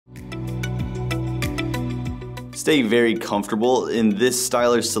Stay very comfortable in this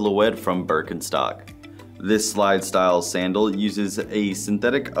stylish silhouette from Birkenstock. This slide style sandal uses a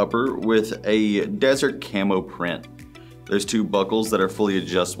synthetic upper with a desert camo print. There's two buckles that are fully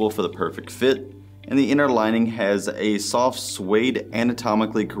adjustable for the perfect fit, and the inner lining has a soft suede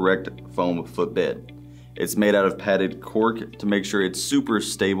anatomically correct foam footbed. It's made out of padded cork to make sure it's super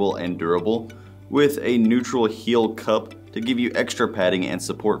stable and durable, with a neutral heel cup to give you extra padding and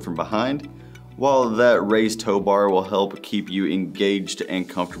support from behind, while that raised toe bar will help keep you engaged and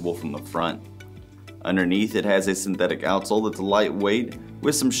comfortable from the front. Underneath, it has a synthetic outsole that's lightweight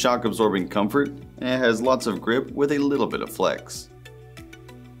with some shock absorbing comfort, and it has lots of grip with a little bit of flex.